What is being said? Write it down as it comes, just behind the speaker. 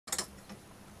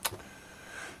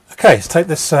Okay, let's take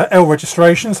this L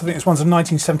registration. So I think this one's a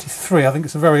 1973. I think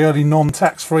it's a very early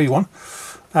non-tax-free one.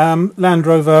 Land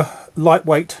Rover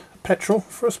lightweight petrol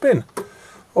for a spin.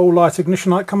 All light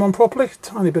ignition light come on properly.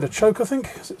 Tiny bit of choke, I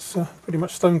think, because it's pretty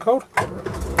much stone cold.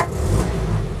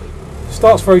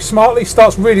 Starts very smartly.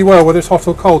 Starts really well whether it's hot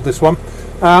or cold, this one.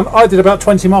 I did about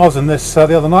 20 miles in this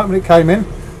the other night when it came in,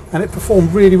 and it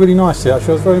performed really, really nicely. Actually,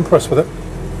 I was very impressed with it.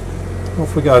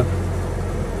 Off we go.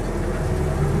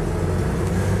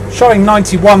 Showing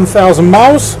 91,000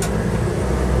 miles.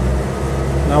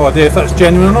 No idea if that's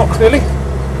genuine or not, clearly.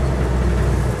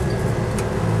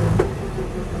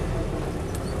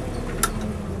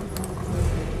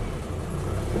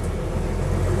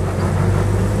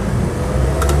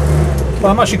 But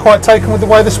I'm actually quite taken with the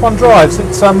way this one drives.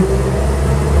 It's so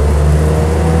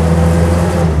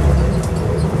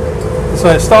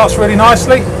it starts really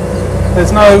nicely.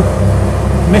 There's no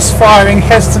misfiring,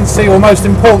 hesitancy, or most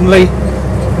importantly,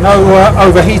 no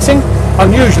overheating.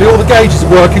 Unusually, all the gauges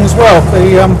are working as well.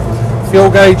 The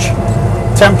fuel gauge,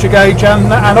 temperature gauge,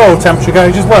 and oil temperature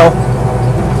gauge as well.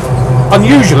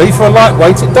 Unusually, for a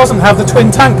lightweight, it doesn't have the twin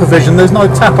tank provision. There's no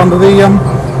tap under the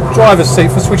driver's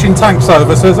seat for switching tanks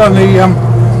over, so there's only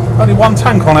one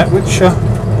tank on it, which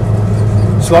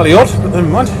is slightly odd, but never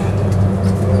mind.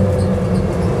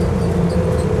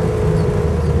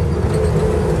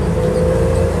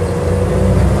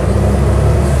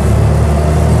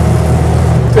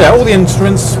 Yeah, all the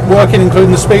instruments working, including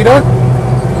the speedo.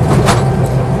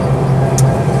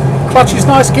 Clutch is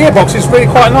nice. Gearbox is really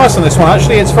quite nice on this one.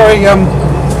 Actually, it's very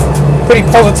pretty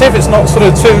positive. It's not sort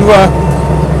of too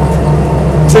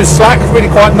slack. Really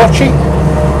quite notchy.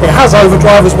 It has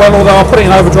overdrive as well. Although I'll put it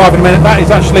in overdrive in a minute. That is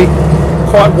actually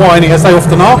quite whiny, as they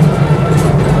often are.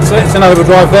 So it's in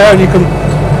overdrive there, and you can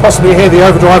possibly hear the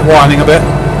overdrive whining a bit.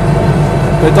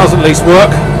 But it does at least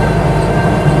work.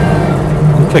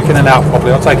 Clicking in and out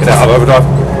properly. I'll take it out of overdrive.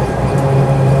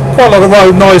 Quite a lot of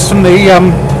road noise from the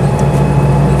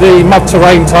mud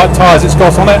terrain type tyres it's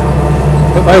got on it,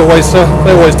 but they always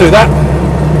do that.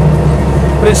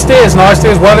 But it steers nicely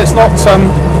as well. It's not it's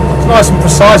nice and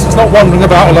precise. It's not wandering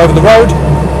about all over the road.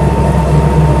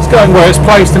 It's going where it's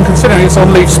placed, and considering it's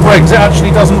on leaf springs, it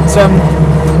actually doesn't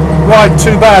ride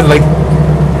too badly.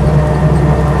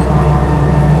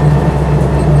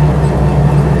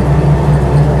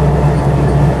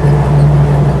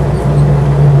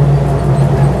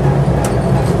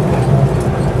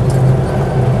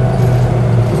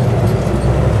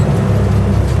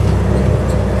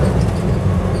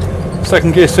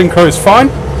 Second gear synchro is fine.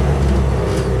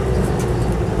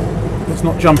 It's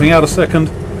not jumping out a second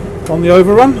on the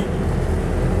overrun.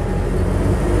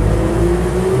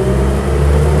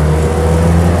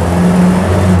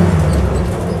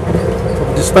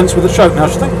 Probably dispense with the choke now,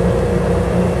 should I?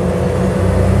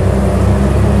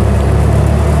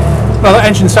 No, that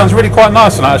engine sounds really quite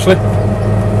nice on it, actually.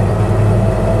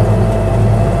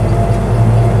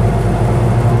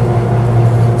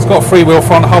 It's got freewheel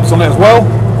front hubs on it as well.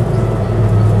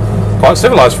 Quite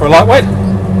civilised for a lightweight.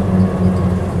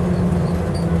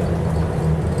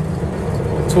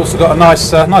 It's also got a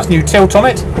nice new tilt on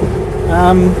it.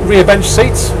 Rear bench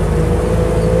seats.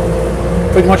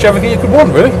 Pretty much everything you could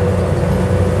want, really.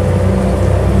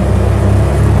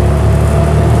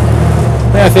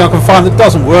 The only thing I can find that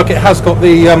doesn't work, it has got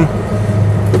the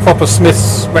proper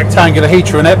Smith's rectangular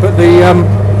heater in it, but the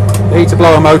heater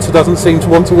blower motor doesn't seem to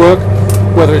want to work.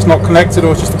 Whether it's not connected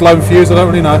or it's just a blown fuse, I don't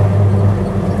really know.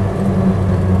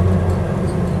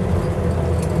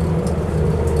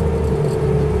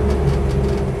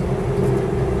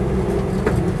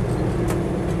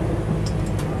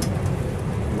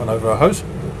 Over a hose.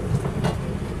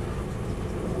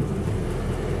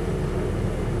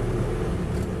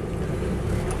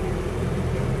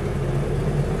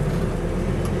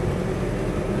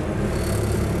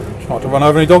 Try not to run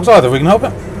over any dogs either, if we can help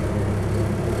it.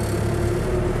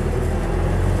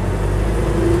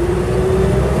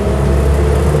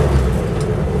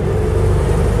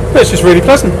 But it's just really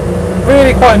pleasant.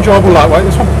 Really quite enjoyable lightweight,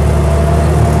 this one.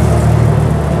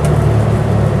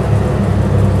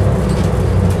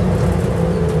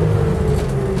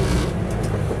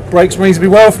 Brakes reasonably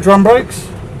well for drum brakes.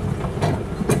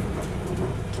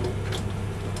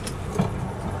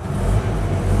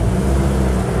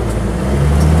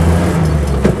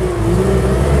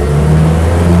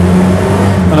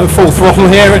 And at full throttle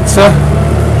here it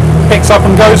picks up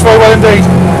and goes very well indeed.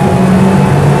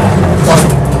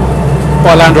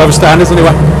 By Land Rover standards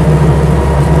anyway.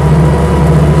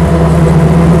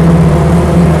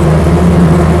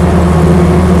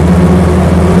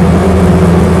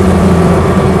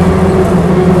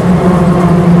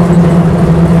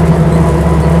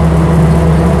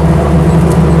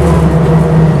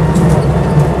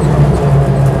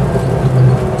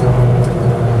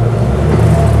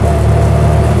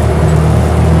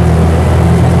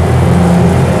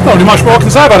 really much more I can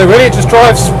say about it really. It just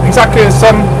drives exactly as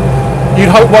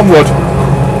you'd hope one would.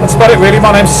 That's about it really.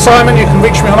 My name's Simon. You can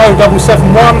reach me on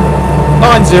 0771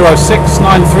 906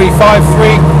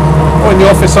 9353 or in the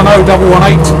office on 0118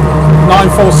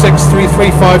 946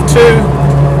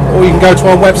 3352, or you can go to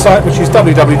our website, which is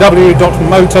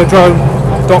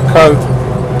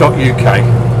www.motodrome.co.uk.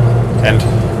 End.